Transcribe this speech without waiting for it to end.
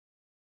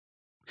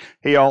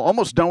Hey, y'all,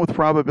 almost done with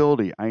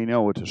probability. I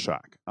know it's a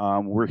shock.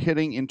 We're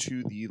hitting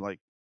into the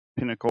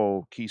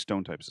pinnacle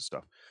keystone types of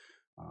stuff.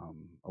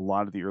 A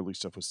lot of the early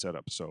stuff was set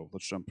up, so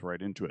let's jump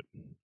right into it.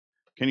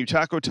 Can you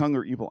taco tongue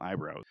or evil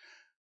eyebrows?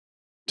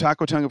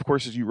 Taco tongue, of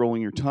course, is you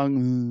rolling your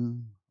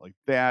tongue like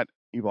that.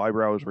 Evil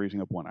eyebrow is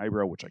raising up one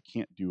eyebrow, which I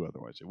can't do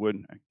otherwise. It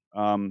wouldn't.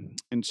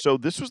 And so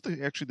this was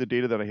actually the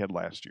data that I had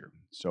last year.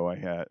 So I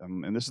had,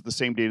 and this is the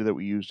same data that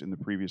we used in the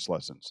previous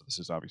lesson. So this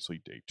is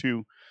obviously day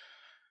 2.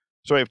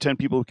 So I have 10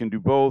 people who can do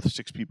both,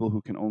 6 people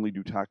who can only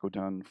do taco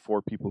tongue,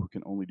 4 people who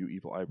can only do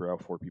evil eyebrow,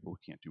 4 people who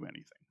can't do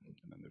anything. And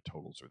then their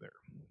totals are there.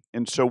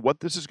 And so what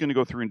this is going to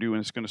go through and do,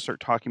 and it's going to start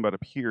talking about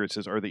up here, it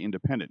says, are they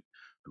independent?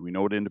 Do we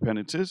know what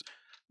independence is?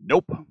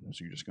 Nope.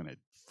 So you're just going to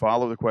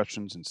follow the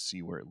questions and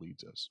see where it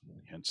leads us.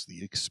 Hence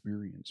the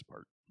experience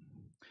part.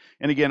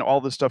 And again, all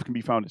this stuff can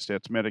be found at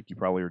Statsmatic. You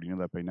probably already know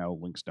that by now.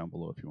 Links down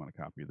below if you want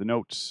a copy of the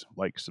notes.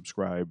 Like,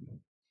 subscribe,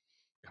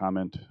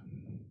 comment,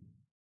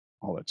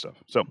 all that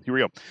stuff. So here we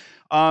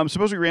go.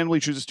 Suppose we randomly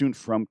choose a student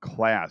from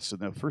class. So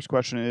the first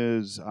question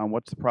is,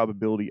 what's the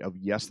probability of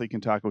yes, they can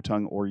taco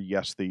tongue, or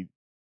yes, they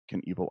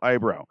can evil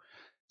eyebrow?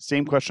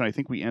 Same question. I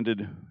think we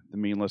ended the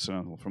main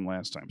lesson from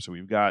last time. So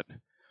we've got,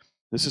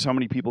 this is how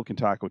many people can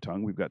taco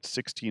tongue. We've got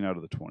 16 out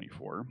of the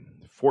 24.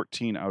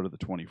 14 out of the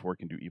 24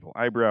 can do evil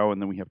eyebrow.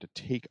 And then we have to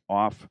take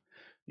off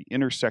the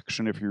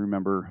intersection, if you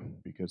remember,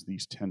 because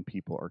these 10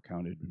 people are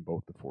counted in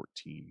both the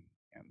 14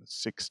 and the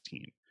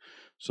 16.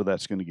 So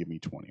that's going to give me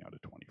 20 out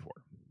of 24.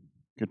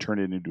 You can turn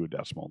it into a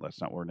decimal. That's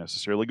not what we're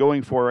necessarily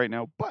going for right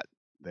now, but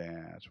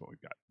that's what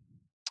we've got.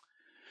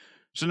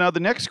 So now the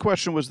next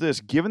question was this: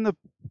 given that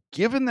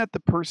the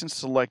person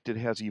selected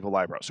has evil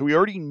eyebrow, so we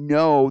already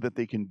know that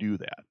they can do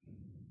that.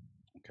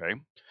 Okay,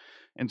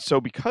 and so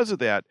because of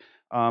that,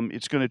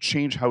 it's going to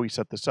change how we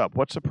set this up.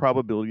 What's the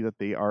probability that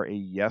they are a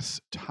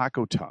yes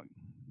taco tongue?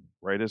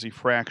 Right, as a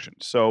fraction.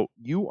 So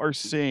you are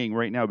saying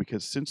right now,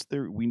 because since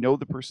we know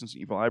the person's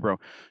evil eyebrow,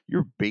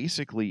 you're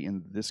basically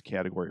in this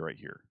category right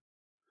here.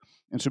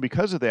 And so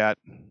because of that,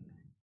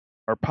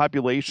 our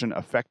population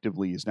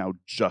effectively is now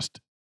just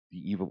the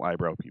evil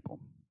eyebrow people.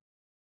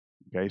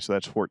 Okay, so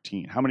that's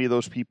 14. How many of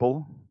those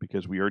people,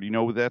 because we already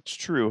know that's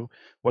true,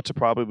 what's the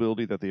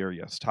probability that they are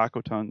yes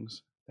taco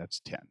tongues? That's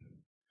 10.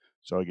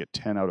 So I get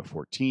 10 out of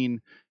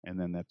 14, and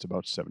then that's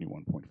about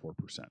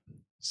 71.4%.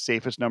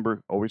 Safest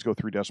number, always go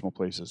 3 decimal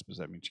places, because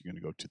that means you're going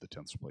to go to the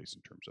 10th place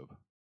in terms of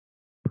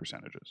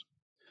percentages.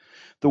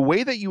 The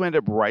way that you end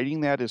up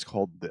writing that is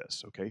called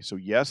this, okay? So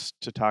yes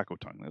to taco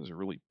tongue. That is a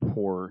really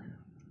poor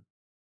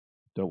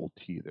double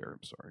T there,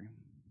 I'm sorry.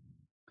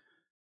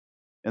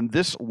 And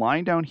this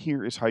line down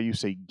here is how you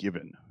say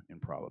given in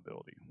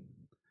probability.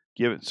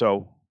 Given,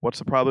 so what's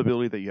the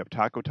probability that you have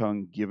taco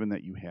tongue given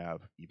that you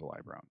have evil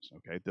eyebrows?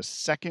 Okay, the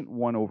second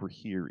one over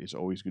here is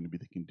always going to be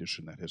the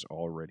condition that has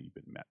already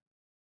been met.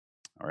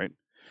 All right.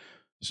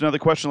 So now the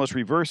question, let's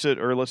reverse it,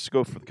 or let's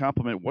go for the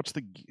complement. What's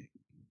the,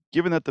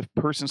 given that the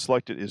person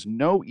selected is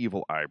no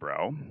evil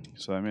eyebrow,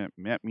 so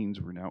that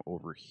means we're now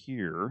over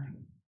here.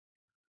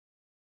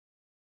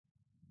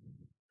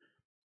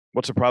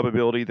 What's the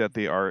probability that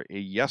they are a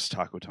yes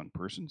taco tongue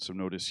person? So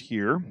notice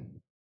here,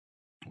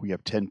 we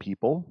have 10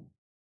 people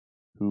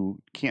who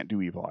can't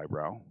do evil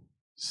eyebrow.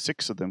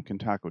 6 of them can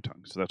taco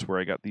tongue. So that's where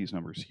I got these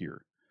numbers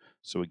here.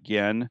 So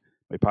again,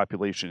 my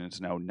population is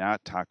now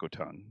not taco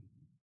tongue.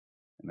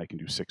 And I can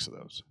do 6 of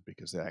those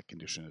because that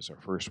condition is our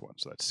first one.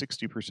 So that's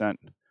 60%.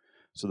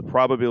 So the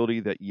probability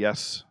that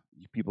yes,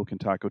 people can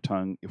taco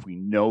tongue, if we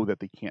know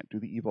that they can't do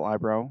the evil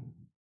eyebrow,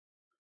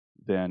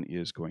 then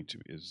is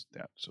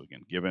that. So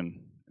again,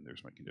 given, and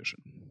there's my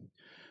condition.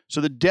 So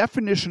the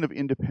definition of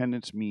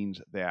independence means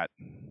that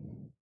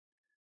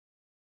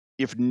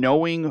if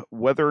knowing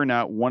whether or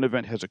not one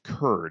event has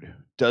occurred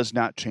does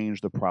not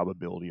change the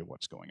probability of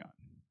what's going on.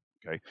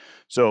 Okay,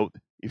 so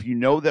if you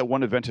know that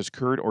one event has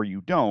occurred or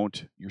you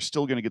don't, you're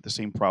still going to get the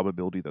same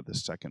probability that the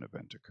second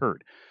event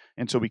occurred.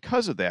 And so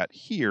because of that,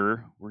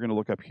 here, we're going to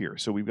look up here.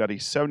 So we've got a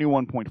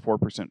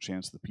 71.4%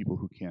 chance that people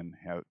who can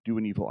do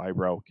an evil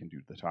eyebrow can do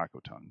the taco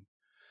tongue.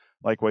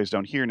 Likewise,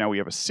 down here, now we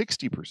have a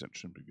 60%,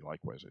 shouldn't be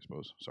likewise, I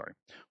suppose, sorry.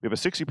 We have a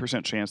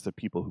 60% chance that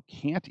people who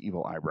can't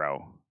evil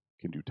eyebrow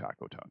can do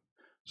taco tongue.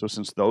 So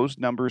since those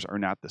numbers are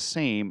not the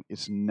same,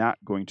 it's not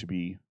going to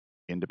be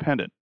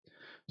independent.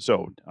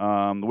 So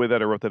the way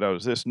that I wrote that out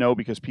is this: no,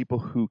 because people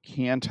who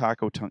can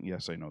taco tongue,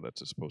 yes, I know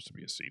that's supposed to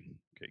be a C.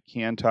 Okay,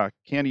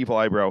 can evil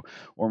eyebrow,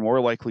 or more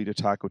likely to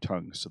taco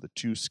tongue. So the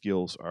 2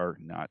 skills are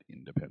not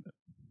independent.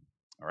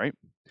 All right.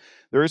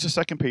 There is a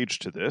second page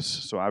to this,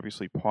 so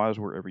obviously pause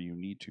wherever you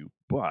need to.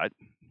 But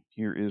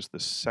here is the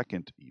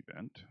second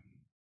event,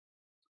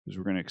 because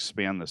we're going to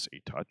expand this a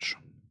touch.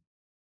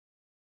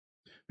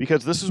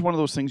 Because this is one of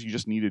those things you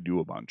just need to do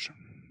a bunch.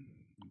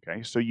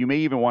 Okay, so you may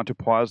even want to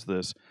pause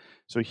this.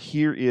 So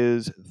here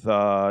is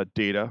the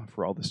data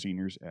for all the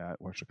seniors at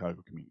West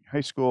Chicago Community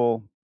High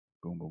School.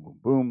 Boom, boom, boom,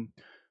 boom.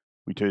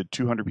 We did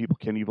 200 people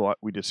can evil.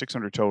 We did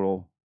 600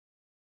 total.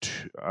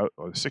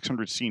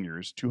 600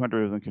 seniors.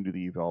 200 of them can do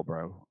the eval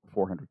brow.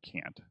 400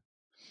 can't.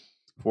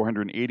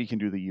 480 can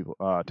do the evil,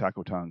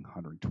 taco tongue,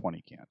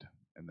 120 can't.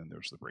 And then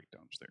there's the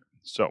breakdowns there.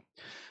 So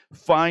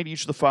find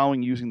each of the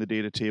following using the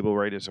data table,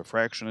 right, as a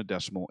fraction, a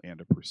decimal, and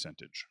a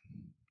percentage.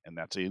 And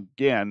that's,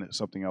 again,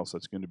 something else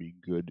that's going to be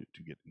good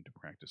to get into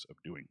practice of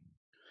doing.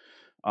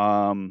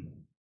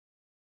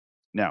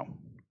 Now,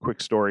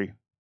 quick story.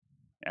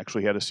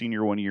 Actually had a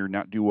senior one year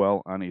not do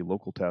well on a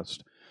local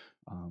test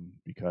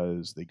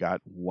because they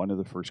got one of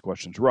the first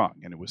questions wrong,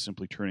 and it was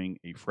simply turning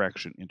a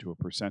fraction into a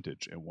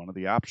percentage. And one of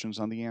the options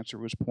on the answer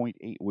was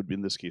 0.8. Would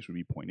in this case would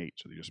be 0.8.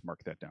 So they just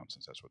marked that down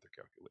since that's what their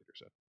calculator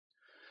said.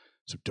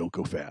 So don't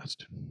go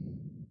fast.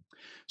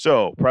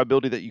 So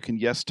probability that you can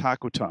yes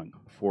taco tongue,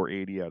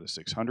 480 out of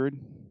 600.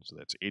 So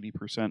that's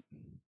 80%.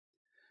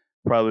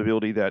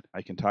 Probability that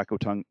I can taco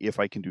tongue if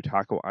I can do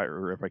taco eye,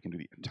 or if I can do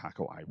the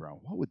taco eyebrow.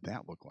 What would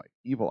that look like?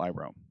 Evil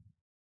eyebrow.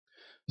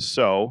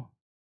 So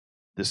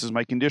this is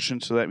my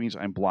condition, so that means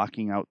I'm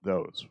blocking out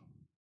those.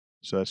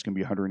 So that's going to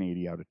be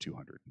 180 out of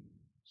 200.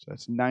 So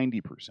that's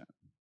 90%.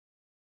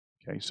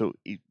 Okay, so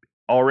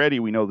already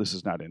we know this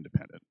is not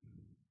independent.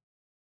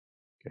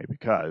 Okay,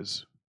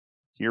 because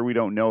here we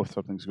don't know if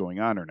something's going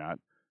on or not.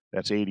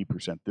 That's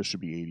 80%. This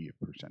should be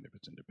 80% if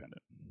it's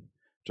independent.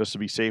 Just to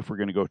be safe, we're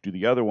going to go do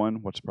the other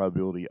one. What's the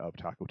probability of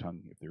taco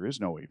tongue if there is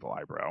no evil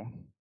eyebrow?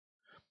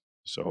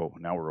 So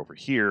now we're over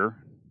here.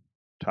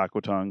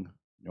 Taco tongue,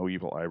 no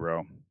evil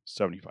eyebrow,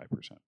 75%.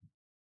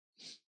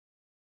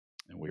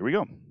 And here we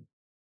go.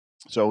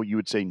 So you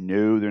would say,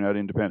 no, they're not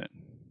independent.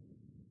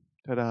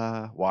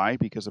 Ta-da. Why?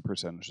 Because the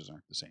percentages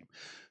aren't the same.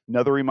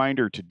 Another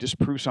reminder, to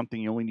disprove something,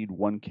 you only need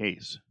one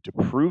case. To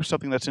prove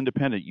something that's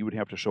independent, you would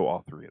have to show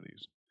all three of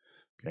these.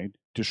 Okay?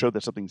 To show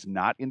that something's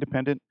not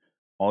independent,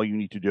 all you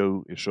need to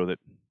do is show that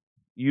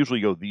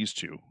usually go these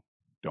two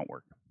don't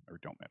work or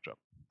don't match up.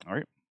 All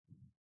right.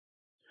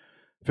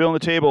 Fill in the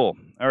table.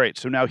 All right.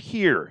 So now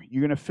here, you're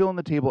going to fill in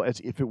the table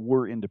as if it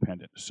were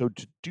independent. So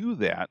to do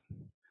that,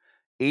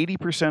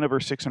 80% of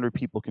our 600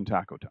 people can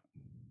taco tongue.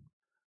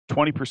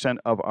 20%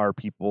 of our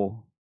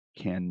people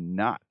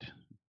cannot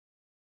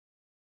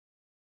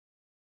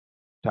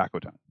taco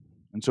tongue.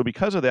 And so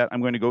because of that, I'm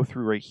going to go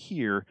through right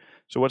here.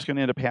 So what's going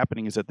to end up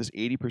happening is that this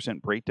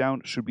 80%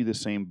 breakdown should be the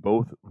same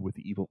both with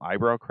the evil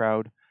eyebrow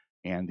crowd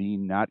and the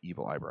not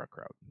evil eyebrow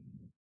crowd.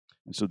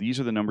 And so these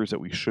are the numbers that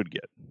we should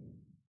get.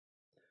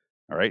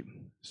 All right.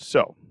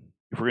 So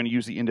if we're going to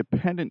use the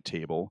independent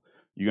table,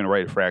 you're going to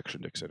write a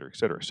fraction, et cetera, et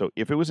cetera. So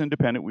if it was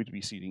independent, we'd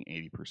be seating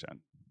 80%.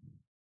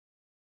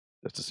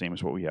 That's the same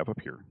as what we have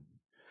up here.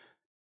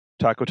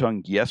 Taco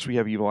tongue, yes, we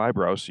have evil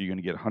eyebrows, so you're going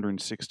to get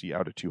 160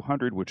 out of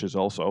 200, which is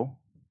also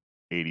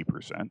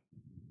 80%.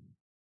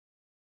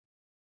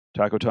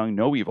 Taco tongue,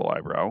 no evil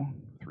eyebrow,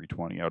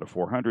 320 out of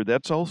 400.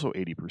 That's also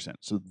 80%.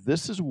 So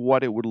this is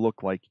what it would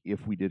look like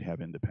if we did have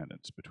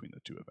independence between the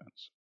two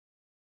events.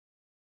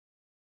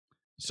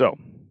 So,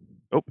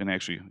 oh, and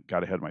actually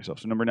got ahead of myself.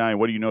 So number 9,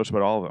 what do you notice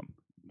about all of them?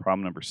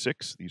 Problem number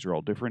 6, these are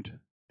all different.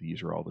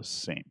 These are all the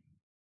same.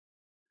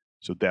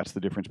 So that's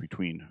the difference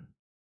between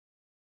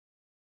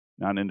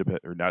not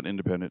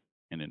independent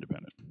and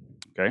independent.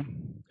 Okay?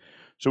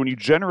 So when you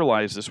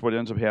generalize this, what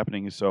ends up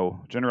happening is,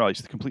 so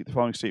generalize, complete the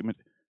following statement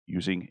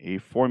using a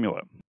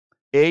formula.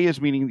 A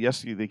is meaning,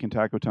 yes, they can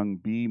taco tongue.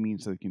 B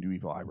means that they can do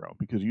evil eyebrow,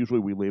 because usually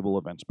we label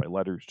events by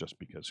letters just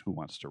because who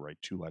wants to write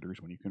 2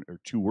 letters when you can, or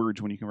 2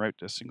 words when you can write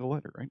a single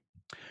letter, right?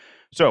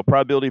 So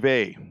probability of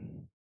A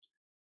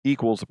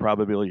equals the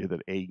probability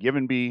that A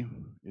given B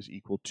is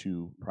equal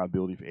to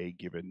probability of A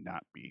given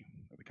not B,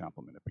 or the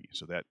complement of B.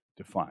 So that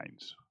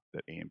defines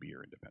that A and B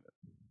are independent.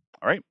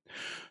 All right.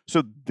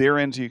 So there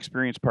ends the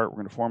experience part.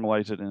 We're going to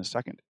formalize it in a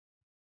second.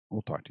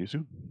 We'll talk to you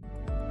soon.